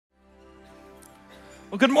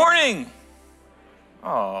Well, good morning.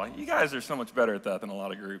 Oh, you guys are so much better at that than a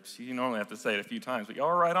lot of groups. You normally have to say it a few times, but y'all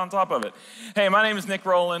are right on top of it. Hey, my name is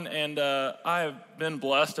Roland, and I have been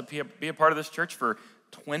blessed to be a part of this church for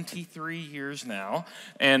 23 years now,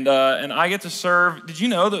 and I get to serve. Did you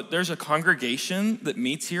know that there's a congregation that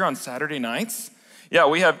meets here on Saturday nights? Yeah,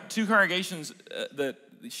 we have two congregations that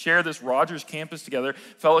share this Rogers campus together,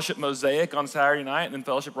 Fellowship Mosaic on Saturday night and then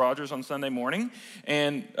Fellowship Rogers on Sunday morning.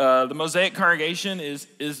 And the Mosaic congregation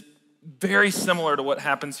is very similar to what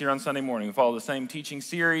happens here on Sunday morning. We follow the same teaching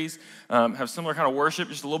series, have similar kind of worship,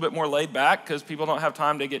 just a little bit more laid back because people don't have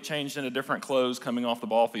time to get changed into different clothes coming off the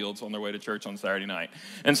ball fields on their way to church on Saturday night.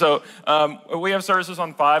 And so we have services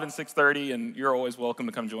on 5 and 6:30, and you're always welcome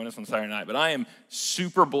to come join us on Saturday night. But I am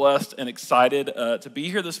super blessed and excited to be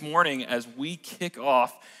here this morning as we kick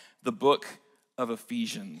off the book of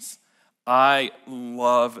Ephesians. I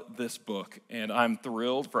love this book, and I'm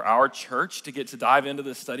thrilled for our church to get to dive into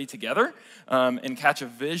this study together and catch a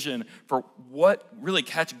vision for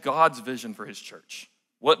catch God's vision for his church.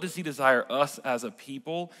 What does he desire us as a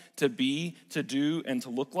people to be, to do, and to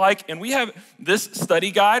look like? And we have this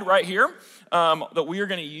study guide right here that we are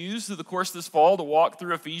going to use through the course this fall to walk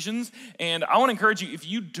through Ephesians. And I want to encourage you, if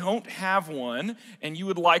you don't have one and you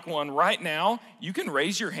would like one right now, you can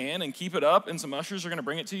raise your hand and keep it up, and some ushers are going to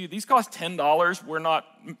bring it to you. These cost $10. We're not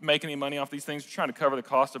making any money off these things. We're trying to cover the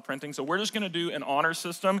cost of printing. So we're just going to do an honor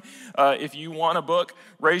system. If you want a book,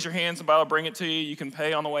 raise your hand. Somebody will bring it to you. You can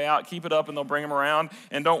pay on the way out. Keep it up, and they'll bring them around.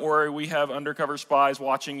 And don't worry, we have undercover spies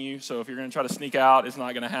watching you, so if you're going to try to sneak out, it's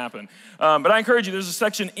not going to happen. But I encourage you, there's a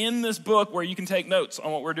section in this book where you can take notes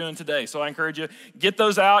on what we're doing today. So I encourage you, get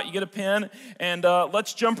those out, you get a pen, and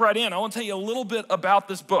let's jump right in. I want to tell you a little bit about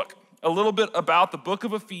this book, a little bit about the book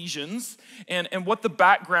of Ephesians and what the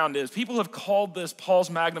background is. People have called this Paul's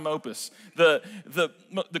magnum opus,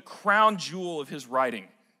 the crown jewel of his writing.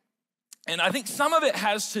 And I think some of it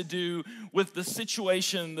has to do with the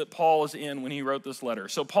situation that Paul is in when he wrote this letter.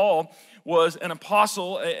 So Paul was an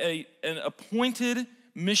apostle, an appointed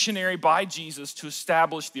missionary by Jesus to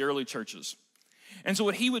establish the early churches. And so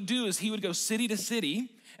what he would do is he would go city to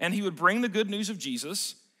city, and he would bring the good news of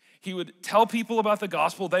Jesus. He would tell people about the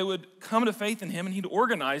gospel. They would come to faith in him, and he'd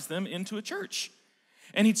organize them into a church.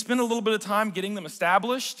 And he'd spend a little bit of time getting them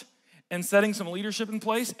established and setting some leadership in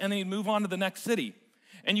place, and then he'd move on to the next city.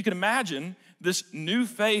 And you can imagine this new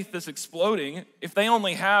faith that's exploding. If they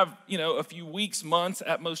only have, a few weeks, months,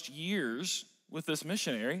 at most years with this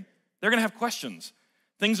missionary, they're going to have questions.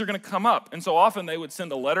 Things are going to come up. And so often they would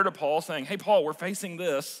send a letter to Paul saying, hey, Paul, we're facing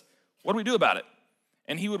this. What do we do about it?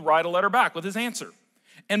 And he would write a letter back with his answer.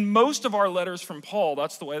 And most of our letters from Paul,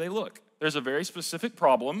 that's the way they look. There's a very specific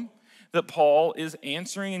problem that Paul is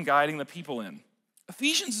answering and guiding the people in.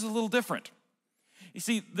 Ephesians is a little different. You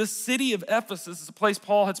see, the city of Ephesus is a place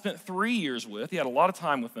Paul had spent 3 years with. He had a lot of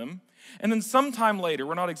time with them. And then sometime later,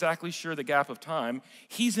 we're not exactly sure the gap of time,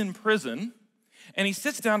 he's in prison, and he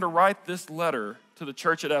sits down to write this letter to the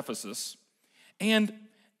church at Ephesus. And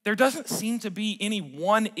there doesn't seem to be any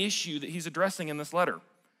one issue that he's addressing in this letter.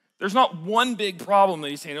 There's not one big problem that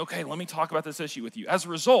he's saying, okay, let me talk about this issue with you. As a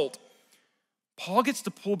result, Paul gets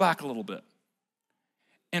to pull back a little bit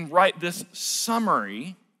and write this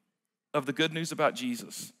summary of the good news about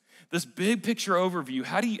Jesus. This big picture overview,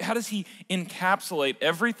 how does he encapsulate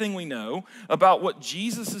everything we know about what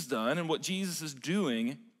Jesus has done and what Jesus is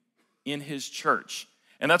doing in his church?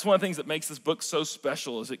 And that's one of the things that makes this book so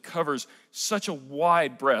special is it covers such a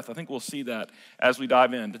wide breadth. I think we'll see that as we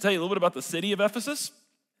dive in. To tell you a little bit about the city of Ephesus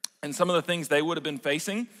and some of the things they would have been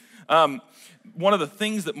facing, one of the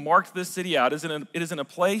things that marked this city out is it is in a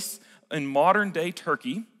place in modern-day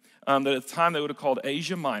Turkey that at the time they would have called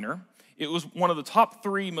Asia Minor. It was one of the top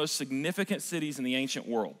 3 most significant cities in the ancient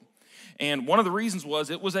world. And one of the reasons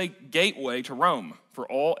was it was a gateway to Rome.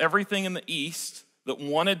 For everything in the east that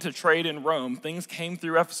wanted to trade in Rome, things came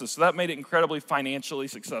through Ephesus. So that made it incredibly financially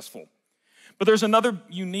successful. But there's another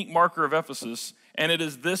unique marker of Ephesus, and it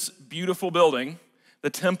is this beautiful building,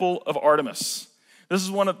 the Temple of Artemis.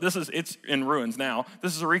 It's in ruins now.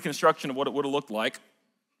 This is a reconstruction of what it would have looked like.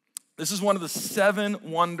 This is one of the 7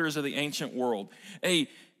 wonders of the ancient world.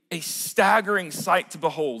 A staggering sight to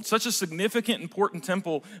behold. Such a significant, important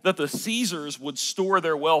temple that the Caesars would store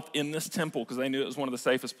their wealth in this temple because they knew it was one of the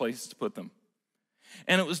safest places to put them.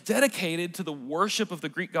 And it was dedicated to the worship of the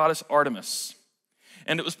Greek goddess Artemis.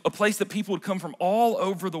 And it was a place that people would come from all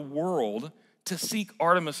over the world to seek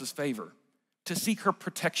Artemis's favor, to seek her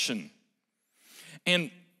protection.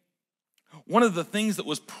 And one of the things that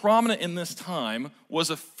was prominent in this time was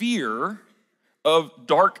a fear of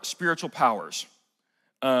dark spiritual powers.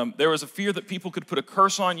 There was a fear that people could put a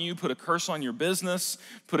curse on you, put a curse on your business,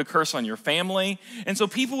 put a curse on your family. And so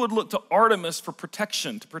people would look to Artemis for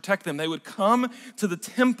protection, to protect them. They would come to the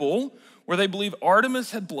temple where they believed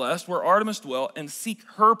Artemis had blessed, where Artemis dwelt, and seek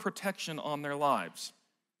her protection on their lives.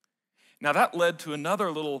 Now that led to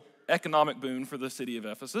another little economic boon for the city of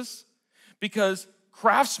Ephesus, because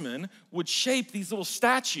craftsmen would shape these little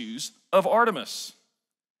statues of Artemis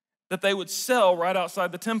that they would sell right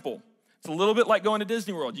outside the temple. It's a little bit like going to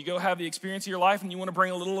Disney World. You go have the experience of your life and you want to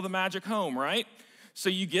bring a little of the magic home, right? So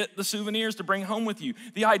you get the souvenirs to bring home with you.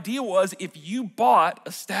 The idea was if you bought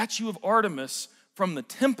a statue of Artemis from the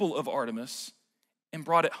temple of Artemis and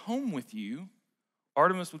brought it home with you,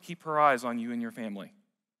 Artemis would keep her eyes on you and your family.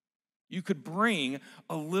 You could bring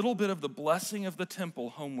a little bit of the blessing of the temple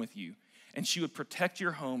home with you, and she would protect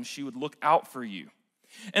your home. She would look out for you.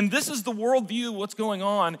 And this is the worldview of what's going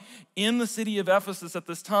on in the city of Ephesus at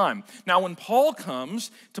this time. Now, when Paul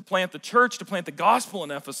comes to plant the church, to plant the gospel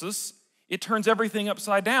in Ephesus, it turns everything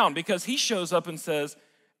upside down, because he shows up and says,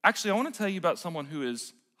 actually, I want to tell you about someone who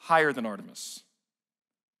is higher than Artemis,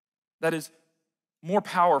 that is more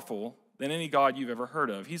powerful than any god you've ever heard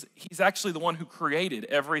of. He's actually the one who created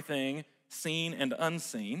everything seen and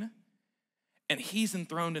unseen, and he's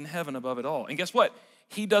enthroned in heaven above it all. And guess what?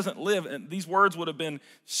 He doesn't live, and these words would have been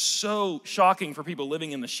so shocking for people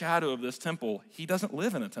living in the shadow of this temple. He doesn't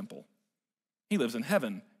live in a temple. He lives in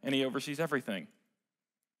heaven, and he oversees everything.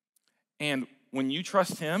 And when you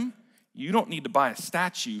trust him, you don't need to buy a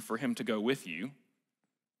statue for him to go with you.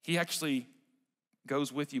 He actually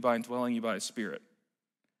goes with you by indwelling you by his Spirit.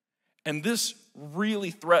 And this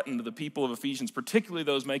really threatened the people of Ephesians, particularly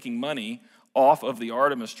those making money off of the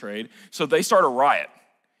Artemis trade. So they start a riot.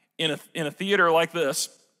 In a theater like this,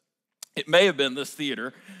 it may have been this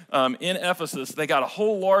theater, in Ephesus, they got a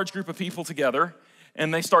whole large group of people together,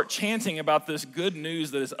 and they start chanting about this good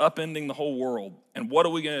news that is upending the whole world. And what are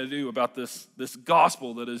we going to do about this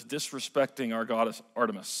gospel that is disrespecting our goddess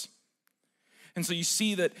Artemis? And so you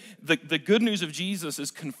see that the good news of Jesus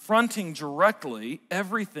is confronting directly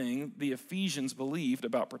everything the Ephesians believed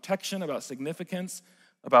about protection, about significance,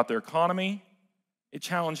 about their economy. It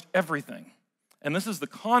challenged everything. And this is the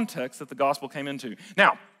context that the gospel came into.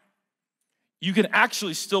 Now, you can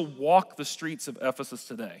actually still walk the streets of Ephesus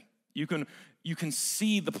today. You can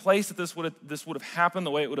see the place that this would have happened, the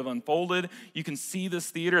way it would have unfolded. You can see this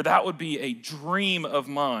theater. That would be a dream of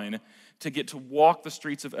mine, to get to walk the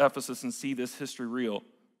streets of Ephesus and see this history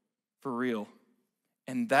for real.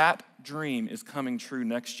 And that dream is coming true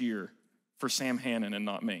next year for Sam Hannon and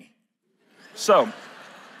not me. So,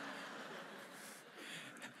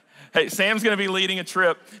 hey, Sam's going to be leading a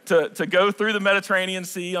trip to go through the Mediterranean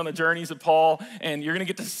Sea on the journeys of Paul, and you're going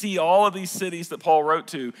to get to see all of these cities that Paul wrote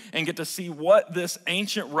to and get to see what this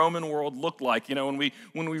ancient Roman world looked like. You know,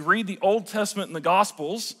 when we read the Old Testament and the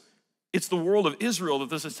Gospels, it's the world of Israel that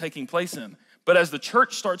this is taking place in. But as the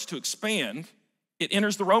church starts to expand, it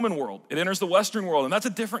enters the Roman world. It enters the Western world, and that's a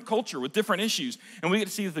different culture with different issues. And we get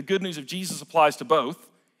to see that the good news of Jesus applies to both,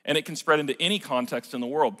 and it can spread into any context in the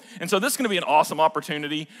world. And so this is going to be an awesome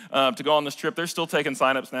opportunity to go on this trip. They're still taking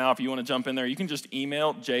signups now. If you want to jump in there, you can just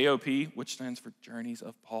email JOP, which stands for Journeys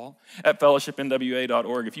of Paul, at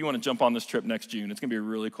fellowshipnwa.org if you want to jump on this trip next June. It's going to be a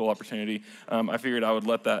really cool opportunity. I figured I would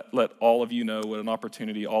let all of you know what an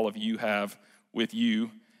opportunity all of you have with you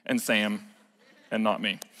and Sam and not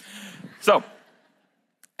me. So,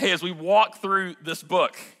 hey, as we walk through this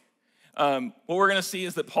book, what we're going to see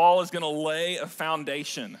is that Paul is going to lay a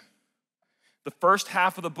foundation. The first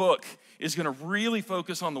half of the book is going to really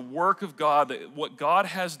focus on the work of God, what God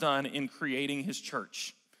has done in creating his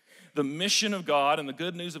church. The mission of God and the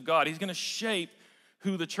good news of God. He's going to shape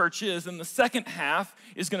who the church is. And the second half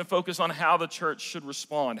is going to focus on how the church should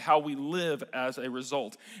respond, how we live as a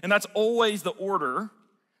result. And that's always the order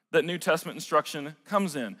that New Testament instruction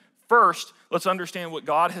comes in. First, let's understand what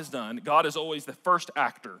God has done. God is always the first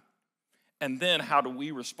actor. And then how do we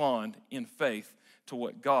respond in faith to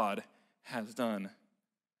what God has done?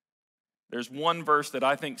 There's one verse that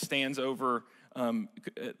I think stands over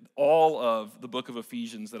all of the book of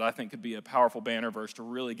Ephesians that I think could be a powerful banner verse to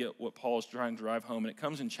really get what Paul is trying to drive home. And it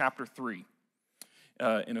comes in chapter 3.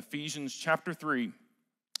 In Ephesians chapter 3,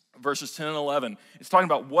 verses 10 and 11. It's talking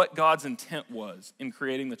about what God's intent was in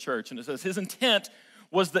creating the church. And it says, his intent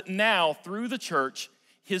was that now, through the church,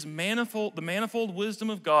 the manifold wisdom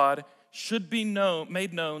of God should be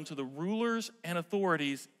made known to the rulers and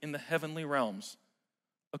authorities in the heavenly realms,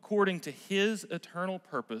 according to his eternal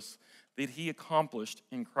purpose that he accomplished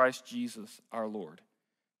in Christ Jesus our Lord.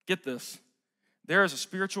 Get this, there is a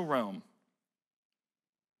spiritual realm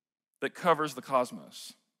that covers the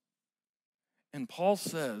cosmos. And Paul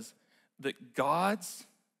says that God's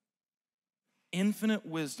infinite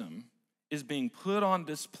wisdom is being put on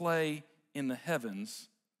display in the heavens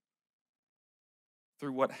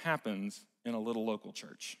through what happens in a little local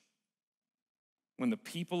church. When the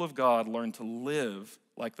people of God learn to live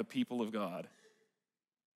like the people of God,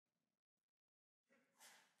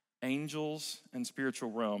 angels and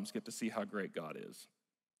spiritual realms get to see how great God is.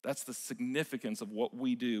 That's the significance of what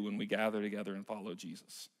we do when we gather together and follow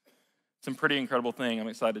Jesus. It's a pretty incredible thing. I'm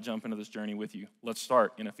excited to jump into this journey with you. Let's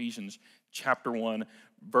start in Ephesians chapter 1,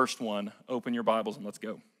 verse 1. Open your Bibles and let's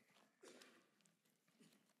go.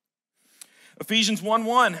 Ephesians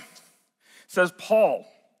 1:1 says, Paul,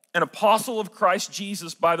 an apostle of Christ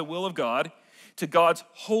Jesus by the will of God, to God's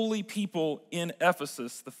holy people in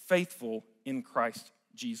Ephesus, the faithful in Christ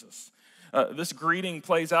Jesus. This greeting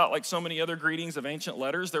plays out like so many other greetings of ancient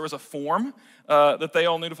letters. There was a form that they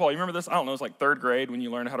all knew to follow. You remember this? I don't know, it was like third grade when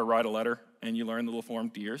you learned how to write a letter and you learned the little form,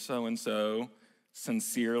 dear so-and-so,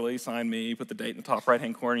 sincerely, sign me, put the date in the top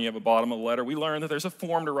right-hand corner, you have a bottom of the letter. We learned that there's a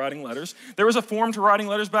form to writing letters. There was a form to writing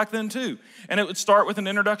letters back then too. And it would start with an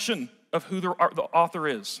introduction of who the author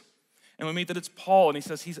is. And we meet that it's Paul, and he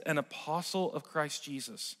says he's an apostle of Christ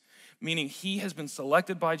Jesus, meaning he has been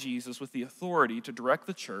selected by Jesus with the authority to direct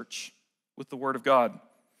the church with the word of God.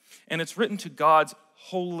 And it's written to God's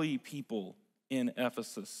holy people in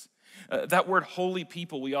Ephesus. That word holy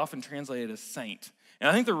people we often translate it as saint. And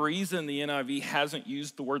I think the reason the NIV hasn't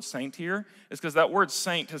used the word saint here is because that word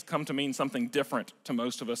saint has come to mean something different to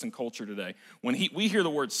most of us in culture today. When we hear the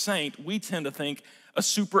word saint, we tend to think a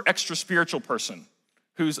super extra spiritual person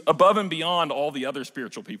who's above and beyond all the other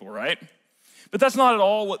spiritual people, right? But that's not at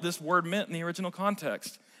all what this word meant in the original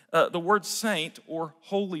context. The word saint or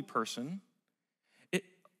holy person,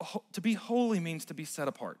 to be holy means to be set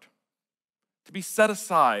apart, to be set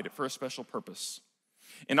aside for a special purpose.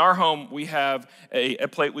 In our home, we have a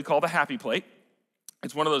plate we call the happy plate.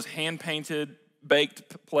 It's one of those hand-painted,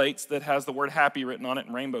 baked plates that has the word happy written on it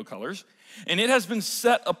in rainbow colors. And it has been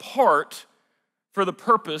set apart for the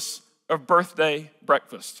purpose of birthday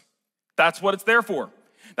breakfast. That's what it's there for.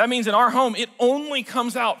 That means in our home, it only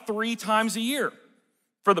comes out 3 times a year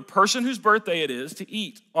for the person whose birthday it is to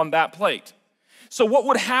eat on that plate. So what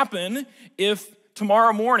would happen if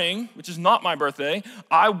tomorrow morning, which is not my birthday,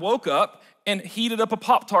 I woke up and heated up a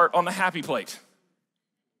Pop-Tart on the happy plate?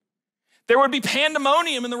 There would be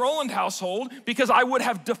pandemonium in the Roland household because I would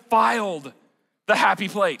have defiled the happy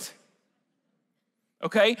plate.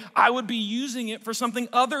 Okay? I would be using it for something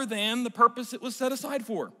other than the purpose it was set aside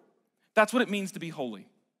for. That's what it means to be holy,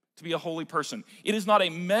 to be a holy person. It is not a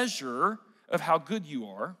measure of how good you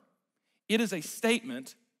are. It is a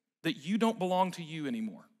statement that you don't belong to you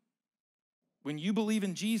anymore. When you believe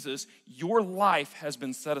in Jesus, your life has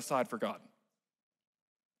been set aside for God.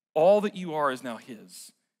 All that you are is now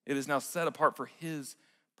his. It is now set apart for his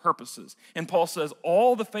purposes. And Paul says,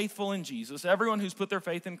 all the faithful in Jesus, everyone who's put their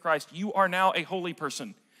faith in Christ, you are now a holy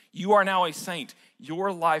person. You are now a saint.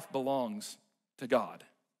 Your life belongs to God.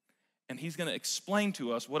 And he's going to explain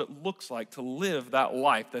to us what it looks like to live that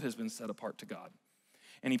life that has been set apart to God.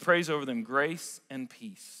 And he prays over them grace and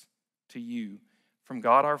peace to you from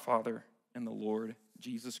God our Father and the Lord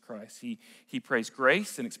Jesus Christ. He prays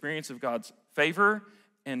grace and experience of God's favor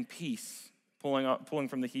and peace, pulling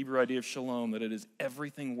from the Hebrew idea of shalom, that it is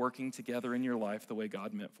everything working together in your life the way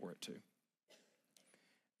God meant for it to.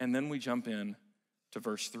 And then we jump in to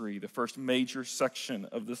verse 3, the first major section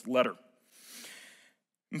of this letter.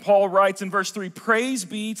 And Paul writes in verse 3, praise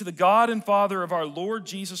be to the God and Father of our Lord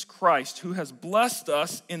Jesus Christ, who has blessed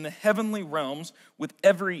us in the heavenly realms with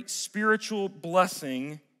every spiritual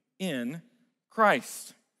blessing in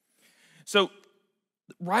Christ. So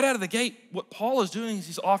right out of the gate, what Paul is doing is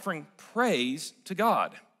he's offering praise to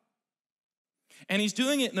God. And he's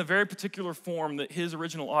doing it in a very particular form that his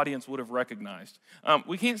original audience would have recognized.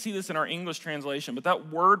 We can't see this in our English translation, but that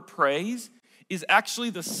word praise is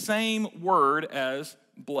actually the same word as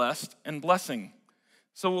blessed and blessing.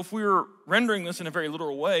 So if we were rendering this in a very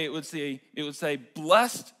literal way, it would say,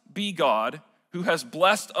 blessed be God who has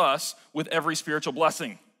blessed us with every spiritual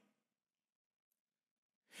blessing.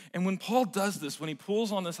 And when Paul does this, when he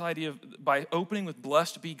pulls on this idea of, by opening with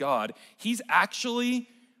blessed be God, he's actually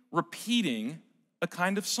repeating a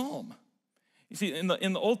kind of psalm. You see, in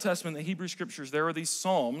the Old Testament, the Hebrew Scriptures, there were these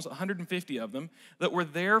psalms, 150 of them, that were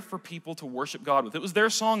there for people to worship God with. It was their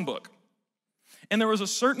songbook. And there was a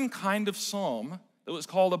certain kind of psalm that was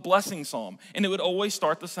called a blessing psalm, and it would always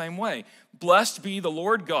start the same way. Blessed be the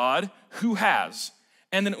Lord God who has.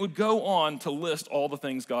 And then it would go on to list all the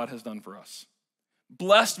things God has done for us.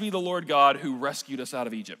 Blessed be the Lord God who rescued us out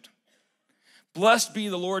of Egypt. Blessed be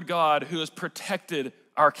the Lord God who has protected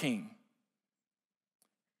our King.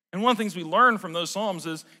 And one of the things we learn from those Psalms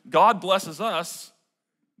is God blesses us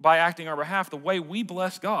by acting on our behalf. The way we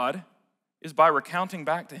bless God is by recounting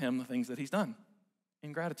back to him the things that he's done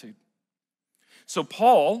in gratitude. So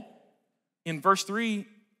Paul, in verse 3,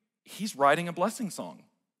 he's writing a blessing song.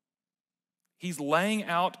 He's laying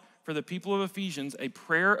out for the people of Ephesians a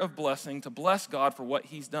prayer of blessing to bless God for what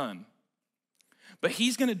he's done. But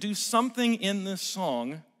he's going to do something in this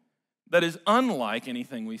song that is unlike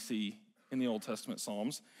anything we see in the Old Testament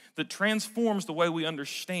Psalms, that transforms the way we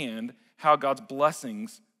understand how God's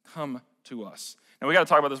blessings come to us. Now, we got to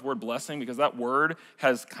talk about this word blessing because that word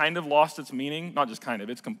has kind of lost its meaning. Not just kind of,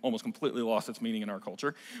 it's almost completely lost its meaning in our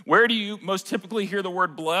culture. Where do you most typically hear the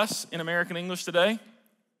word bless in American English today?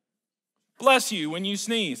 Bless you when you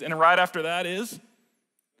sneeze. And right after that is,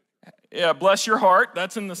 bless your heart.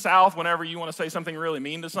 That's in the South whenever you want to say something really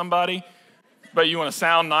mean to somebody, but you want to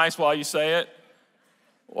sound nice while you say it.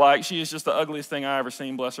 Like, she is just the ugliest thing I ever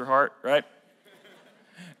seen, bless her heart, right?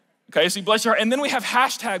 Okay, so you bless your heart. And then we have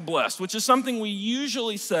hashtag blessed, which is something we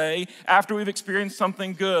usually say after we've experienced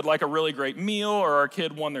something good, like a really great meal or our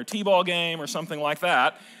kid won their t-ball game or something like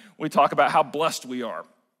that. We talk about how blessed we are.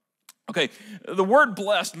 Okay, the word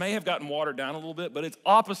blessed may have gotten watered down a little bit, but its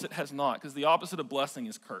opposite has not, because the opposite of blessing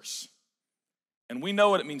is curse. And we know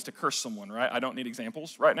what it means to curse someone, right? I don't need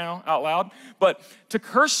examples right now out loud. But to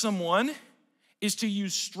curse someone is to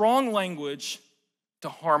use strong language to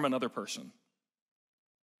harm another person.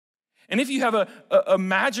 And if you have a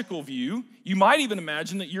magical view, you might even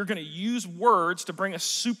imagine that you're going to use words to bring a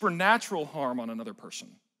supernatural harm on another person.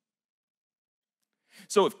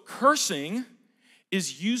 So if cursing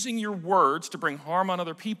is using your words to bring harm on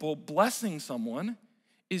other people, blessing someone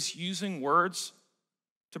is using words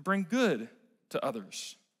to bring good to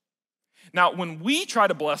others. Now, when we try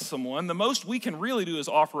to bless someone, the most we can really do is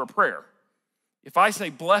offer a prayer. If I say,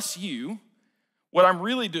 bless you, what I'm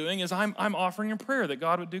really doing is I'm offering a prayer that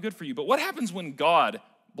God would do good for you. But what happens when God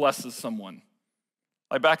blesses someone?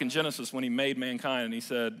 Like back in Genesis when he made mankind and he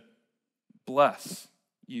said, bless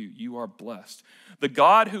you, you are blessed. The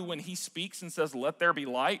God who, when he speaks and says, let there be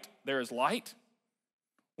light, there is light.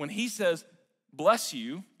 When he says, bless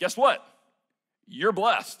you, guess what? You're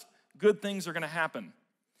blessed. Good things are going to happen.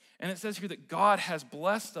 And it says here that God has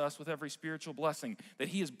blessed us with every spiritual blessing, that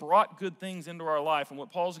he has brought good things into our life. And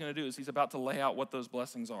what Paul's going to do is he's about to lay out what those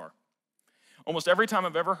blessings are. Almost every time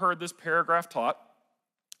I've ever heard this paragraph taught,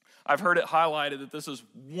 I've heard it highlighted that this is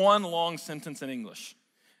one long sentence in English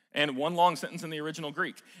and one long sentence in the original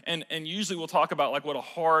Greek. And usually we'll talk about like what a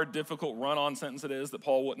hard, difficult run-on sentence it is that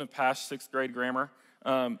Paul wouldn't have passed sixth grade grammar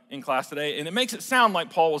in class today. And it makes it sound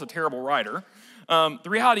like Paul was a terrible writer. The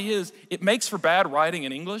reality is, it makes for bad writing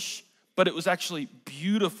in English, but it was actually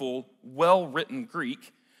beautiful, well-written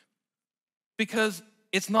Greek because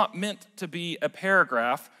it's not meant to be a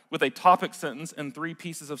paragraph with a topic sentence and 3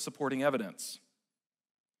 pieces of supporting evidence.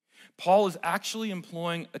 Paul is actually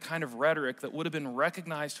employing a kind of rhetoric that would have been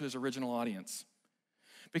recognized to his original audience.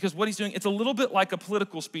 Because what he's doing, it's a little bit like a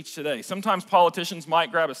political speech today. Sometimes politicians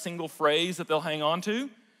might grab a single phrase that they'll hang on to,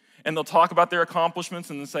 and they'll talk about their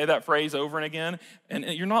accomplishments and then say that phrase over and again. And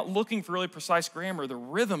you're not looking for really precise grammar. The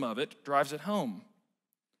rhythm of it drives it home.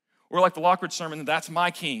 Or like the Lockridge sermon, that's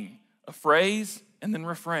my king. A phrase and then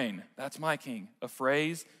refrain. That's my king. A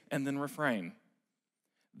phrase and then refrain.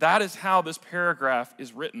 That is how this paragraph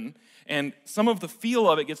is written. And some of the feel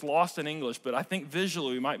of it gets lost in English, but I think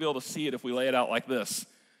visually we might be able to see it if we lay it out like this.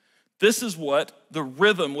 This is what the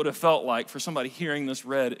rhythm would have felt like for somebody hearing this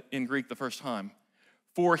read in Greek the first time.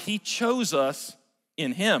 For he chose us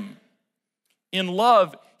in him. In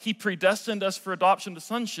love, he predestined us for adoption to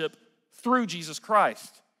sonship through Jesus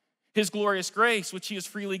Christ. His glorious grace, which he has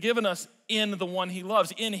freely given us in the one he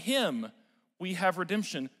loves. In him, we have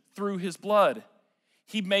redemption through his blood.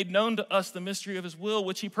 He made known to us the mystery of his will,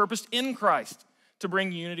 which he purposed in Christ to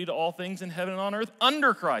bring unity to all things in heaven and on earth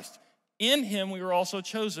under Christ. In him, we were also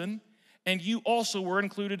chosen, and you also were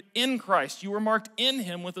included in Christ. You were marked in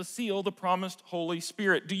him with a seal, the promised Holy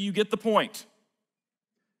Spirit. Do you get the point?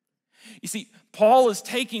 You see, Paul is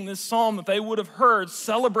taking this psalm that they would have heard,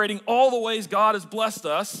 celebrating all the ways God has blessed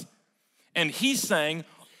us, and he's saying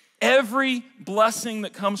every blessing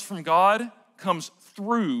that comes from God comes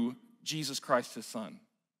through Jesus Christ, his son.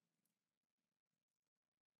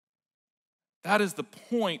 That is the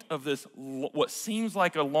point of this, what seems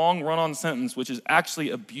like a long run-on sentence, which is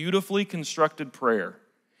actually a beautifully constructed prayer,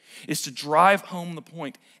 is to drive home the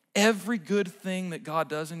point. Every good thing that God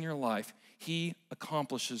does in your life, he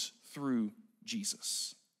accomplishes through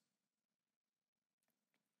Jesus.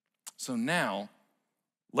 So now,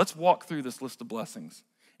 Let's walk through this list of blessings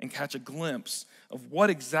and catch a glimpse of what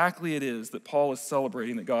exactly it is that Paul is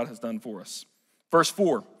celebrating that God has done for us. Verse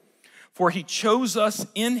 4, for he chose us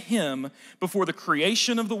in him before the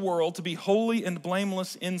creation of the world to be holy and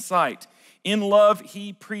blameless in sight. In love,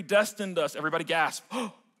 he predestined us. Everybody gasp.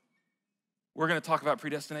 We're going to talk about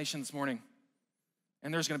predestination this morning.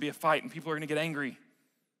 And there's going to be a fight and people are going to get angry.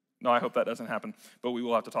 No, I hope that doesn't happen, but we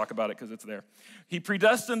will have to talk about it because it's there. He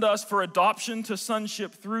predestined us for adoption to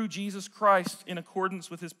sonship through Jesus Christ in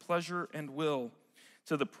accordance with his pleasure and will,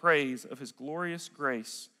 to the praise of his glorious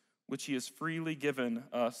grace, which he has freely given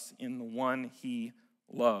us in the one he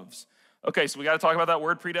loves. Okay, so we got to talk about that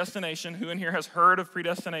word predestination. Who in here has heard of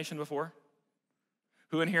predestination before?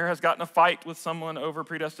 Who in here has gotten a fight with someone over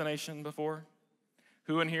predestination before?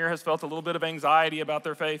 Who in here has felt a little bit of anxiety about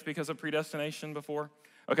their faith because of predestination before?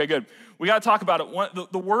 Okay, good. We got to talk about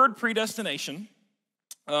it. The word predestination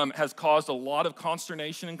has caused a lot of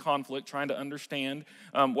consternation and conflict trying to understand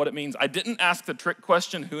what it means. I didn't ask the trick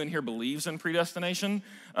question, who in here believes in predestination?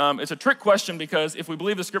 It's a trick question because if we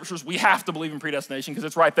believe the scriptures, we have to believe in predestination because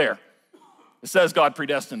it's right there. It says God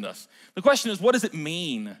predestined us. The question is, what does it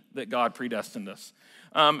mean that God predestined us?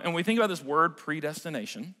 And we think about this word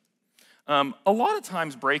predestination. A lot of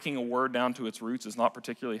times breaking a word down to its roots is not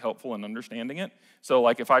particularly helpful in understanding it. So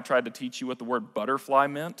like if I tried to teach you what the word butterfly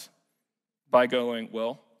meant by going,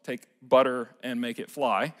 well, take butter and make it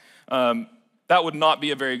fly, that would not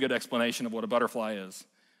be a very good explanation of what a butterfly is.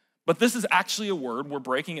 But this is actually a word where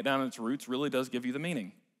breaking it down to its roots really does give you the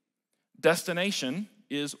meaning. Destination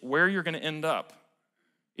is where you're going to end up.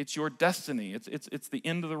 It's your destiny. It's the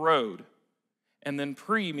end of the road. And then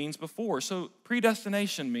pre means before. So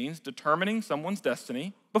predestination means determining someone's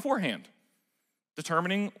destiny beforehand.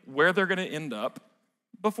 Determining where they're going to end up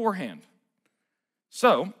beforehand.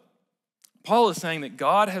 So Paul is saying that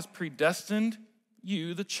God has predestined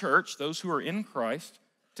you, the church, those who are in Christ,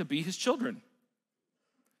 to be his children.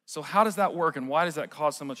 So how does that work and why does that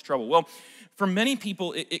cause so much trouble? Well, for many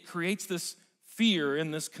people, it creates this fear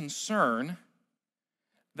and this concern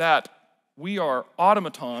that we are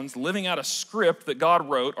automatons living out a script that God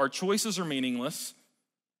wrote. Our choices are meaningless.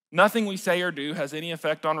 Nothing we say or do has any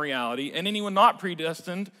effect on reality. And anyone not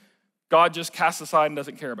predestined, God just casts aside and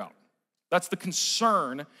doesn't care about. That's the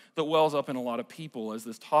concern that wells up in a lot of people as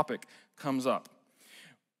this topic comes up.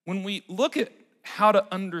 When we look at how to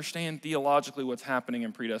understand theologically what's happening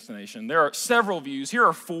in predestination, there are several views. Here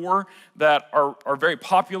are four that are very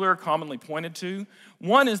popular, commonly pointed to.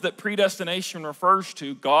 One is that predestination refers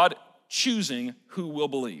to God choosing who will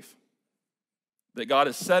believe. That God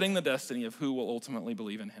is setting the destiny of who will ultimately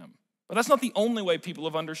believe in him. But that's not the only way people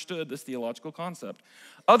have understood this theological concept.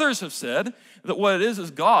 Others have said that what it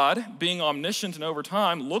is God, being omniscient and over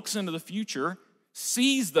time, looks into the future,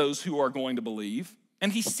 sees those who are going to believe,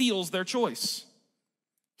 and he seals their choice.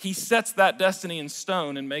 He sets that destiny in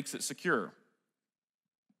stone and makes it secure.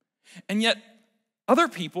 And yet, other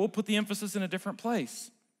people put the emphasis in a different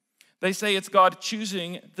place. They say it's God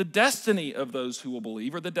choosing the destiny of those who will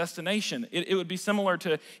believe, or the destination. It would be similar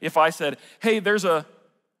to if I said, hey, there's a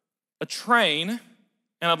train,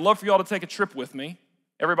 and I'd love for you all to take a trip with me.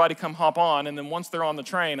 Everybody come hop on, and then once they're on the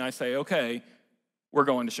train, I say, okay, we're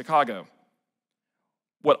going to Chicago.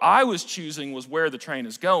 What I was choosing was where the train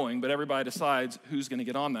is going, but everybody decides who's going to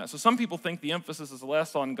get on that. So some people think the emphasis is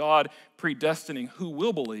less on God predestining who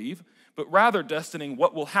will believe, but rather destining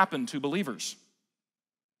what will happen to believers.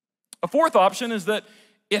 A fourth option is that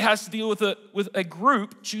it has to deal with a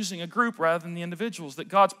group, choosing a group rather than the individuals, that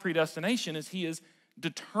God's predestination is he is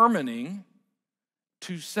determining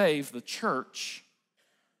to save the church,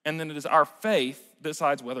 and then it is our faith that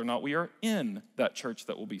decides whether or not we are in that church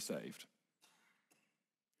that will be saved.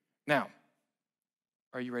 Now,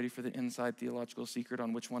 are you ready for the inside theological secret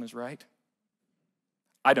on which one is right?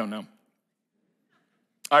 I don't know.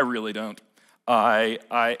 I really don't.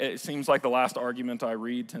 It seems like the last argument I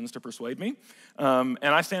read tends to persuade me. And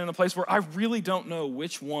I stand in a place where I really don't know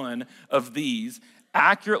which one of these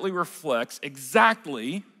accurately reflects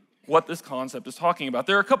exactly what this concept is talking about.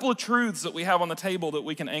 There are a couple of truths that we have on the table that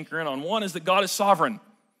we can anchor in on. One is that God is sovereign,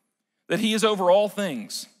 that he is over all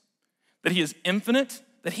things, that he is infinite,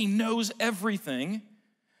 that he knows everything,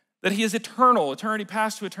 that he is eternal, eternity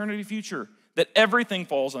past to eternity future, that everything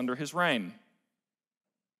falls under his reign.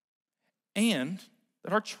 And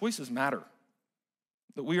that our choices matter.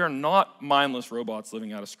 That we are not mindless robots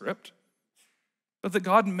living out a script, but that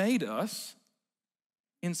God made us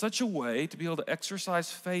in such a way to be able to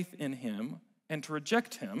exercise faith in him and to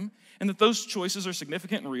reject him, and that those choices are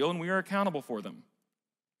significant and real, and we are accountable for them.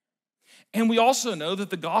 And we also know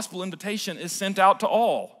that the gospel invitation is sent out to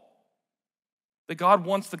all. that God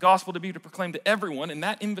wants the gospel to be proclaimed to everyone, and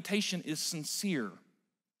that invitation is sincere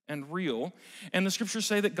and real. And the scriptures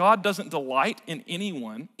say that God doesn't delight in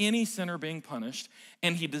anyone, any sinner being punished,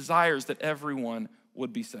 and he desires that everyone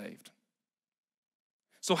would be saved.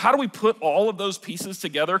 So how do we put all of those pieces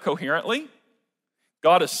together coherently?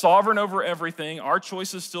 God is sovereign over everything. Our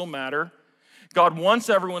choices still matter. God wants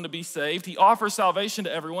everyone to be saved. He offers salvation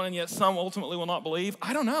to everyone, and yet some ultimately will not believe.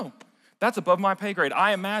 I don't know. That's above my pay grade.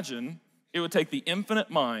 I imagine it would take the infinite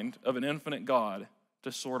mind of an infinite God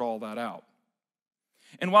to sort all that out.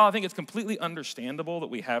 And while I think it's completely understandable that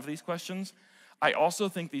we have these questions, I also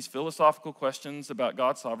think these philosophical questions about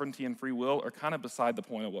God's sovereignty and free will are kind of beside the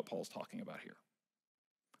point of what Paul's talking about here.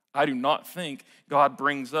 I do not think Paul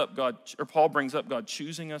brings up God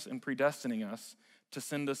choosing us and predestining us to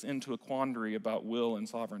send us into a quandary about will and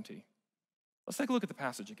sovereignty. Let's take a look at the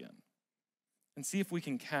passage again and see if we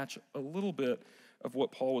can catch a little bit of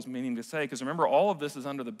what Paul was meaning to say. Because remember, all of this is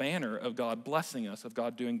under the banner of God blessing us, of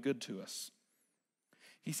God doing good to us.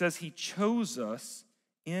 He says he chose us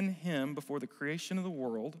in him before the creation of the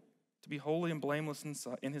world to be holy and blameless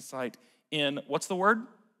in his sight. In, what's the word?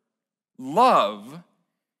 Love,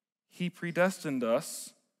 he predestined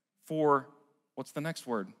us for, what's the next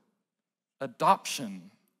word?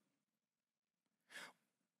 Adoption.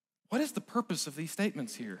 What is the purpose of these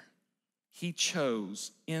statements here? He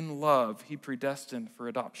chose, in love, he predestined for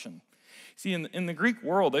adoption. See, in the Greek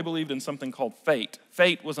world, they believed in something called fate.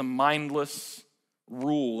 Fate was a mindless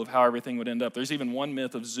rule of how everything would end up. There's even one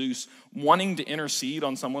myth of Zeus wanting to intercede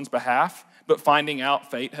on someone's behalf, but finding out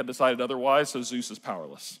fate had decided otherwise, so Zeus is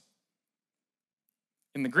powerless.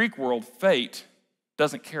 In the Greek world, fate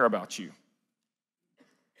doesn't care about you.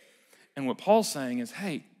 And what Paul's saying is,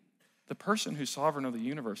 hey, the person who's sovereign of the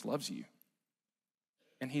universe loves you.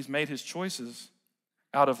 And he's made his choices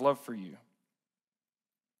out of love for you.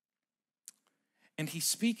 And he's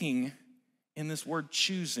speaking in this word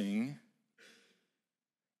choosing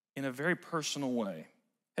in a very personal way.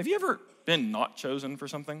 Have you ever been not chosen for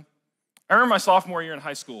something? I remember my sophomore year in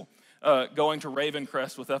high school going to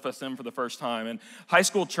Ravencrest with FSM for the first time. And high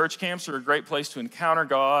school church camps are a great place to encounter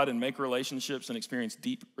God and make relationships and experience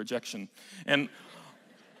deep rejection. And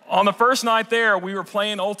on the first night there, we were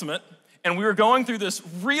playing Ultimate. And we were going through this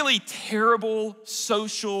really terrible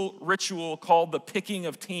social ritual called the picking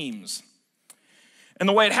of teams. And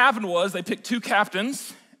the way it happened was they picked two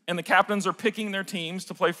captains, and the captains are picking their teams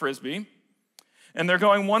to play Frisbee. And they're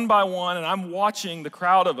going one by one, and I'm watching the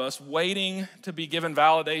crowd of us waiting to be given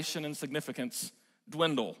validation and significance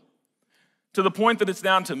dwindle to the point that it's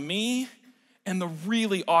down to me and the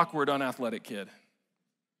really awkward, unathletic kid.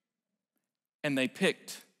 And they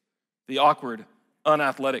picked the awkward,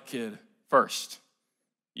 unathletic kid first.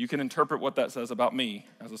 You can interpret what that says about me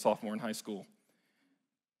as a sophomore in high school.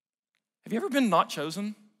 Have you ever been not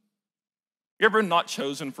chosen? You ever been not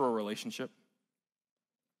chosen for a relationship?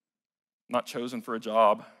 Not chosen for a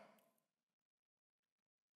job?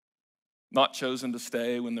 Not chosen to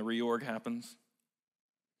stay when the reorg happens?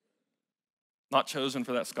 Not chosen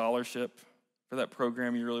for that scholarship, for that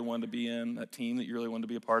program you really wanted to be in, that team that you really wanted to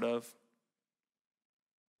be a part of?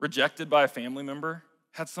 Rejected by a family member?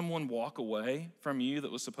 Had someone walk away from you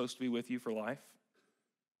that was supposed to be with you for life?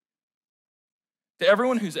 To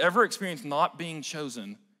everyone who's ever experienced not being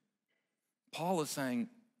chosen, Paul is saying,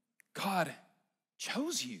 God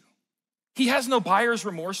chose you. He has no buyer's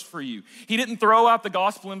remorse for you. He didn't throw out the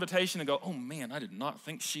gospel invitation and go, oh man, I did not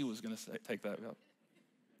think she was going to take that up.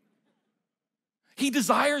 He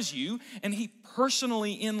desires you, and he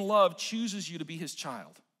personally in love chooses you to be his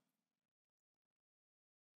child.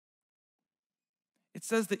 It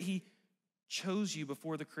says that he chose you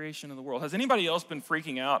before the creation of the world. Has anybody else been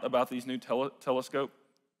freaking out about these new telescope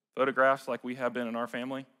photographs like we have been in our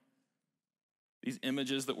family? These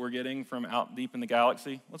images that we're getting from out deep in the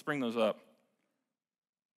galaxy? Let's bring those up.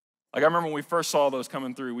 Like I remember when we first saw those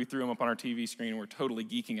coming through, we threw them up on our TV screen and we're totally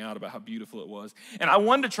geeking out about how beautiful it was. And I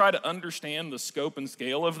wanted to try to understand the scope and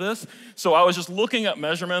scale of this. So I was just looking up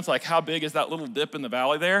measurements, like how big is that little dip in the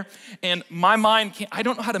valley there? And my mind I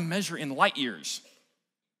don't know how to measure in light years.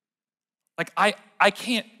 Like I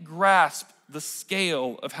can't grasp the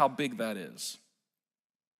scale of how big that is.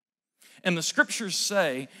 And the scriptures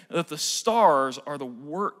say that the stars are the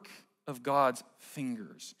work of God's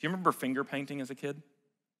fingers. Do you remember finger painting as a kid?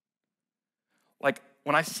 Like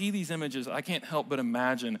when I see these images, I can't help but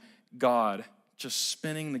imagine God just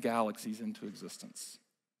spinning the galaxies into existence.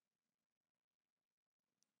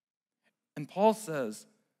 And Paul says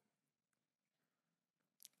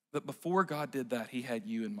that before God did that, he had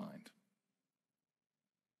you in mind.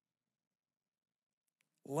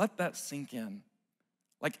 Let that sink in.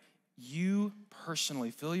 Like, You personally,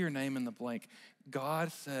 fill your name in the blank.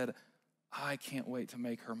 God said, I can't wait to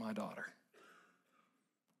make her my daughter.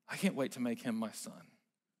 I can't wait to make him my son.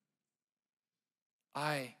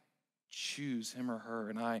 I choose him or her,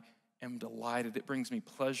 and I am delighted. It brings me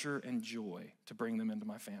pleasure and joy to bring them into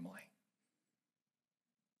my family.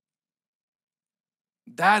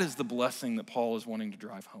 That is the blessing that Paul is wanting to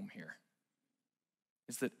drive home here,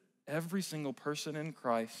 is that every single person in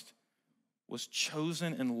Christ was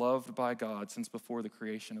chosen and loved by God since before the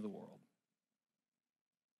creation of the world.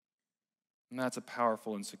 And that's a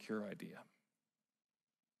powerful and secure idea.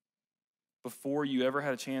 Before you ever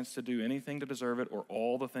had a chance to do anything to deserve it, or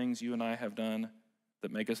all the things you and I have done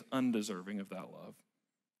that make us undeserving of that love,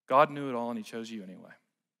 God knew it all and he chose you anyway.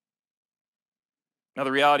 Now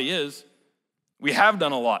the reality is, we have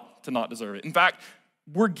done a lot to not deserve it. In fact,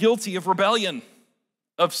 we're guilty of rebellion,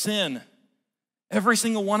 of sin. Every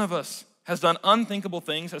single one of us has done unthinkable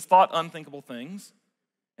things, has thought unthinkable things,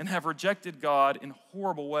 and have rejected God in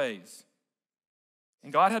horrible ways.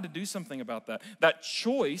 And God had to do something about that. That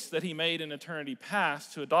choice that he made in eternity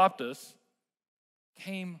past to adopt us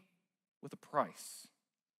came with a price.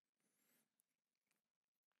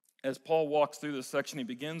 As Paul walks through this section, he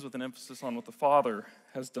begins with an emphasis on what the Father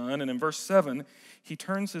has done. And in verse 7, he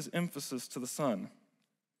turns his emphasis to the Son.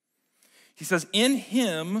 He says, in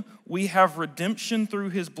him we have redemption through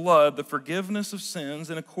his blood, the forgiveness of sins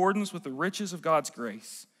in accordance with the riches of God's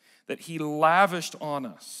grace that he lavished on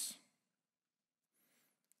us.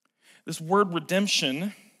 This word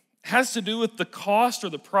redemption has to do with the cost or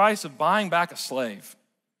the price of buying back a slave,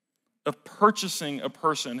 of purchasing a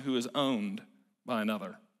person who is owned by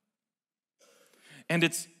another. And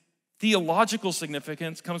its theological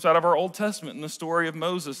significance comes out of our Old Testament in the story of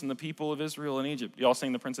Moses and the people of Israel in Egypt. Y'all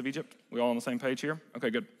seen The Prince of Egypt? We all on the same page here? Okay,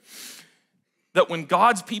 good. That when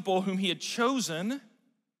God's people whom he had chosen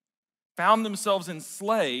found themselves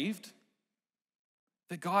enslaved,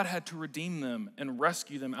 that God had to redeem them and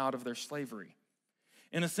rescue them out of their slavery.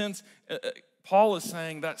 In a sense, Paul is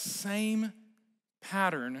saying that same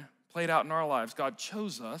pattern played out in our lives. God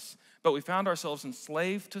chose us, but we found ourselves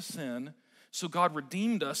enslaved to sin. So God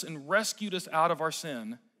redeemed us and rescued us out of our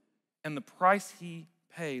sin, and the price he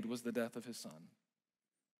paid was the death of his Son.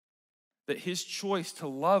 That his choice to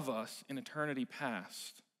love us in eternity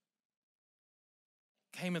past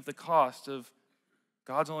came at the cost of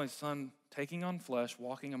God's only Son taking on flesh,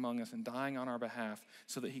 walking among us, and dying on our behalf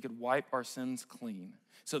so that he could wipe our sins clean,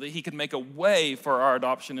 so that he could make a way for our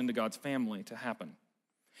adoption into God's family to happen.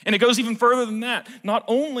 And it goes even further than that. Not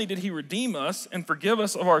only did he redeem us and forgive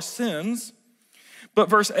us of our sins, but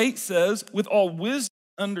verse 8 says, with all wisdom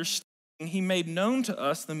and understanding, he made known to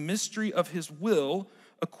us the mystery of his will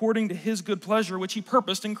according to his good pleasure, which he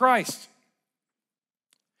purposed in Christ.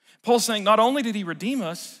 Paul's saying not only did he redeem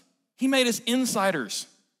us, he made us insiders.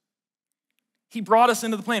 He brought us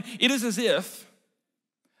into the plan. It is as if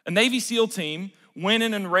a Navy SEAL team went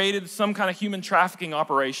in and raided some kind of human trafficking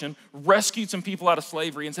operation, rescued some people out of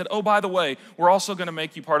slavery, and said, oh, by the way, we're also going to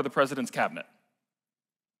make you part of the president's cabinet.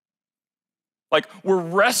 Like, we're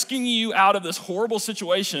rescuing you out of this horrible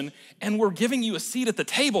situation, and we're giving you a seat at the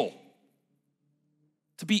table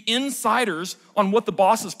to be insiders on what the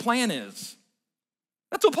boss's plan is.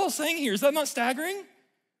 That's what Paul's saying here. Is that not staggering?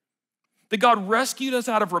 That God rescued us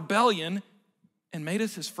out of rebellion and made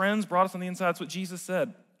us his friends, brought us on the inside. That's what Jesus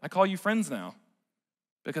said. I call you friends now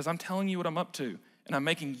because I'm telling you what I'm up to, and I'm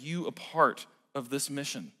making you a part of this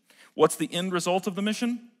mission. What's the end result of the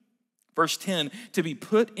mission? Verse 10, to be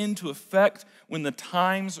put into effect when the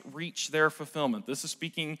times reach their fulfillment. This is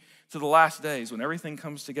speaking to the last days when everything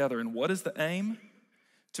comes together. And what is the aim?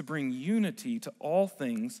 To bring unity to all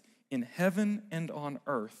things in heaven and on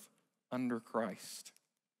earth under Christ.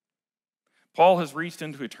 Paul has reached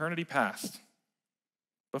into eternity past.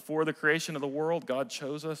 Before the creation of the world, God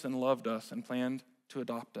chose us and loved us and planned to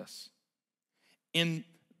adopt us. In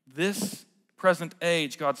this present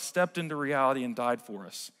age, God stepped into reality and died for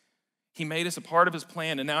us. He made us a part of his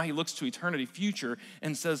plan, and now he looks to eternity future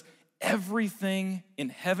and says, everything in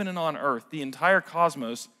heaven and on earth, the entire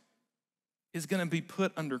cosmos, is going to be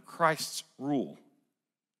put under Christ's rule.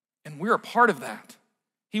 And we're a part of that.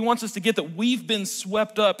 He wants us to get that we've been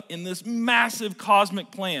swept up in this massive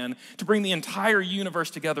cosmic plan to bring the entire universe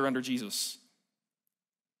together under Jesus.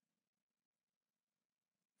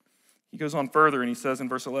 He goes on further and he says in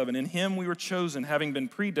verse 11, in him we were chosen, having been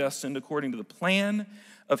predestined according to the plan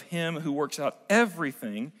of him who works out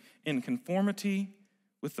everything in conformity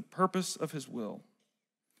with the purpose of his will,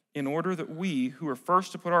 in order that we who are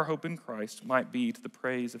first to put our hope in Christ might be to the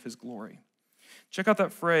praise of his glory. Check out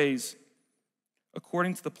that phrase,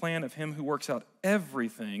 according to the plan of him who works out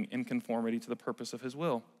everything in conformity to the purpose of his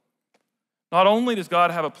will. Not only does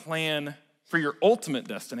God have a plan for your ultimate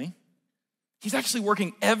destiny, he's actually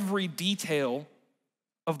working every detail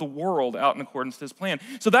of the world out in accordance to his plan.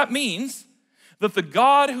 So that means that the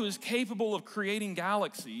God who is capable of creating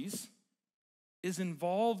galaxies is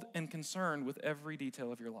involved and concerned with every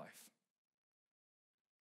detail of your life.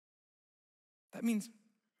 That means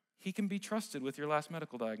he can be trusted with your last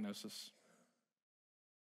medical diagnosis.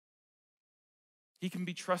 He can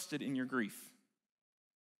be trusted in your grief.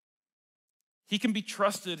 He can be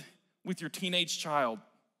trusted with your teenage child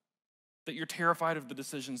that you're terrified of the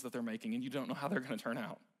decisions that they're making and you don't know how they're going to turn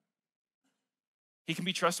out. He can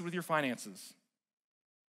be trusted with your finances.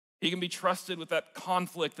 He can be trusted with that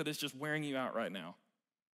conflict that is just wearing you out right now.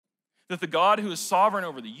 That the God who is sovereign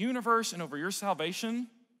over the universe and over your salvation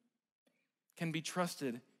can be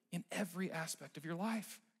trusted in every aspect of your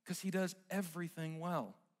life because he does everything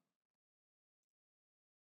well.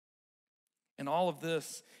 And all of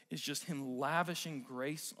this is just him lavishing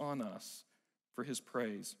grace on us for his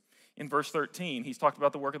praise. In verse 13, he's talked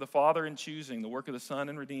about the work of the Father in choosing, the work of the Son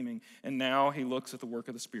in redeeming, and now he looks at the work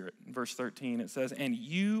of the Spirit. In verse 13, it says, "And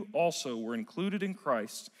you also were included in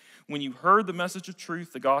Christ when you heard the message of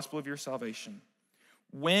truth, the gospel of your salvation.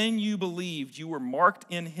 When you believed, you were marked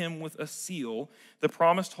in him with a seal, the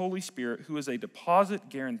promised Holy Spirit, who is a deposit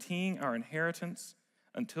guaranteeing our inheritance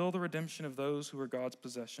until the redemption of those who are God's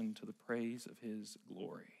possession to the praise of his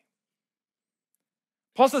glory."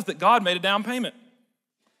 Paul says that God made a down payment.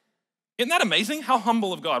 Isn't that amazing? How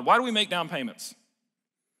humble of God. Why do we make down payments?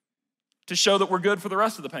 To show that we're good for the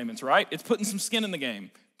rest of the payments, right? It's putting some skin in the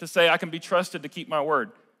game to say I can be trusted to keep my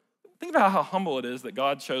word. Think about how humble it is that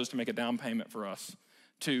God chose to make a down payment for us,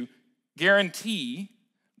 to guarantee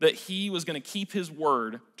that he was going to keep his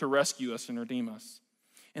word to rescue us and redeem us.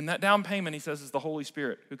 And that down payment, he says, is the Holy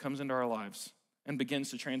Spirit who comes into our lives and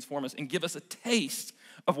begins to transform us and give us a taste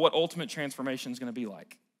of what ultimate transformation is going to be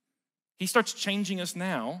like. He starts changing us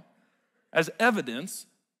now as evidence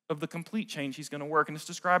of the complete change he's going to work, and it's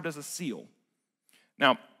described as a seal.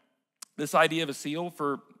 Now, this idea of a seal,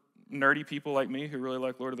 for nerdy people like me who really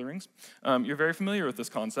like Lord of the Rings, you're very familiar with this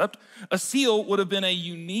concept. A seal would have been a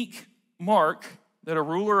unique mark that a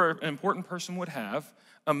ruler or an important person would have,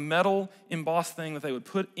 a metal embossed thing that they would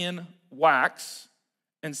put in wax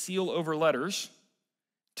and seal over letters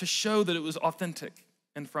to show that it was authentic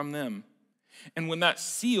and from them. And when that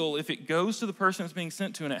seal, if it goes to the person it's being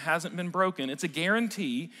sent to and it hasn't been broken, it's a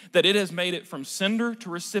guarantee that it has made it from sender to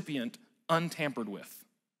recipient untampered with.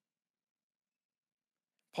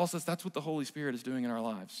 Paul says that's what the Holy Spirit is doing in our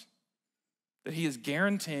lives. That he is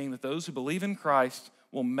guaranteeing that those who believe in Christ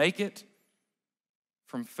will make it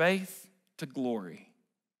from faith to glory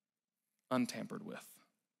untampered with.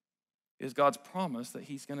 It is God's promise that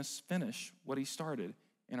he's going to finish what he started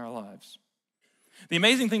in our lives. The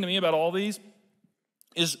amazing thing to me about all these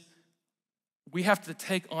is we have to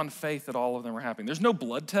take on faith that all of them are happening. There's no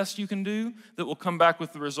blood test you can do that will come back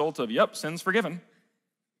with the result of, yep, sin's forgiven.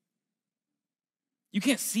 You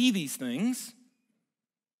can't see these things.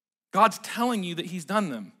 God's telling you that he's done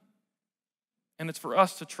them. And it's for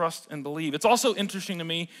us to trust and believe. It's also interesting to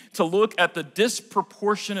me to look at the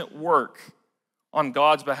disproportionate work on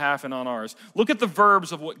God's behalf and on ours. Look at the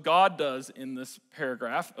verbs of what God does in this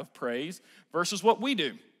paragraph of praise versus what we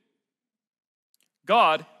do.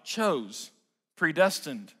 God chose,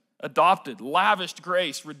 predestined, adopted, lavished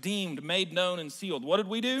grace, redeemed, made known, and sealed. What did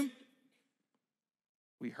we do?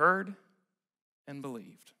 We heard and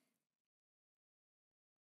believed.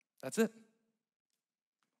 That's it.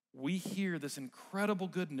 We hear this incredible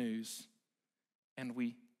good news and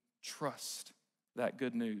we trust that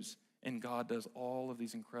good news. And God does all of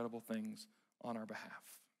these incredible things on our behalf.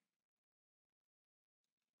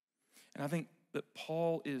 And I think that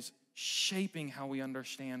Paul is shaping how we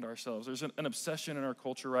understand ourselves. There's an obsession in our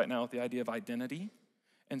culture right now with the idea of identity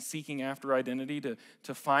and seeking after identity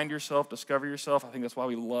to find yourself, discover yourself. I think that's why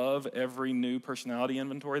we love every new personality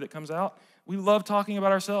inventory that comes out. We love talking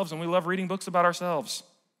about ourselves and we love reading books about ourselves.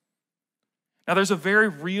 Now, there's a very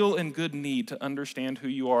real and good need to understand who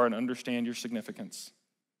you are and understand your significance.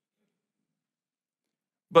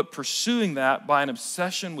 But pursuing that by an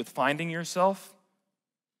obsession with finding yourself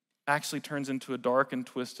actually turns into a dark and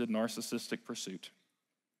twisted narcissistic pursuit.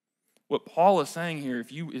 What Paul is saying here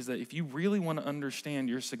is that if you really want to understand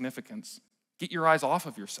your significance, get your eyes off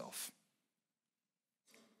of yourself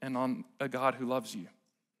and on a God who loves you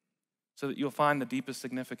so that you'll find the deepest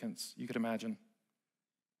significance you could imagine.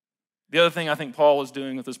 The other thing I think Paul is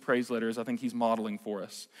doing with his praise letter is I think he's modeling for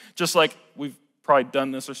us. Just like we've probably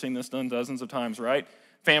done this or seen this done dozens of times, right?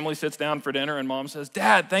 Family sits down for dinner and mom says,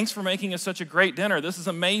 Dad, thanks for making us such a great dinner. This is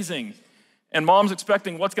amazing. And mom's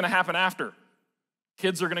expecting what's going to happen after.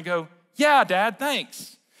 Kids are going to go, yeah, Dad,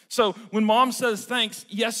 thanks. So when mom says thanks,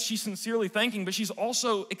 yes, she's sincerely thanking, but she's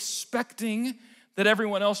also expecting that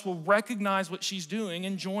everyone else will recognize what she's doing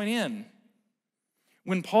and join in.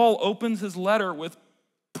 When Paul opens his letter with,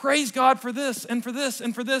 praise God for this and for this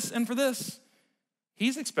and for this and for this,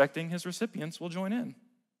 he's expecting his recipients will join in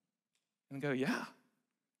and go, yeah,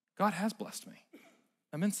 God has blessed me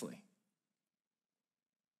immensely.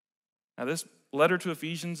 Now, this letter to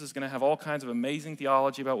Ephesians is going to have all kinds of amazing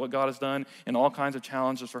theology about what God has done and all kinds of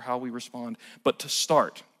challenges for how we respond. But to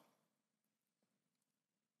start,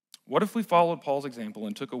 what if we followed Paul's example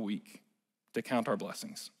and took a week to count our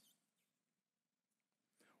blessings?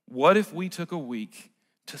 What if we took a week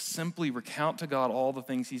to simply recount to God all the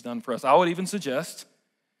things he's done for us? I would even suggest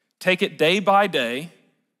take it day by day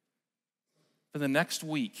for the next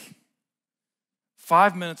week.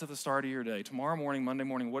 5 minutes at the start of your day, tomorrow morning, Monday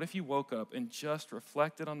morning, what if you woke up and just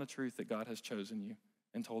reflected on the truth that God has chosen you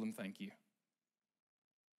and told him thank you?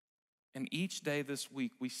 And each day this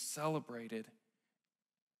week, we celebrated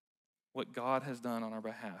what God has done on our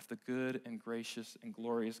behalf, the good and gracious and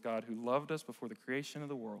glorious God who loved us before the creation of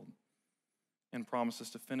the world and promised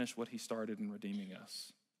us to finish what he started in redeeming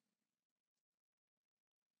us.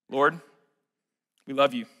 Lord, we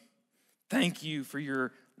love you. Thank you for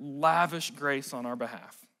your lavish grace on our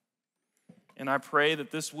behalf. And I pray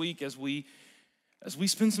that this week, as we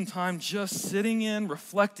spend some time just sitting in,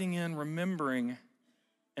 reflecting in, remembering,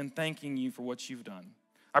 and thanking you for what you've done,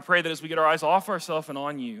 I pray that as we get our eyes off ourselves and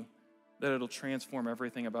on you, that it'll transform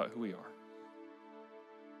everything about who we are.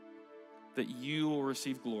 That you will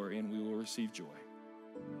receive glory and we will receive joy.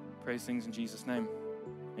 Praise things in Jesus' name.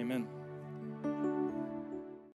 Amen.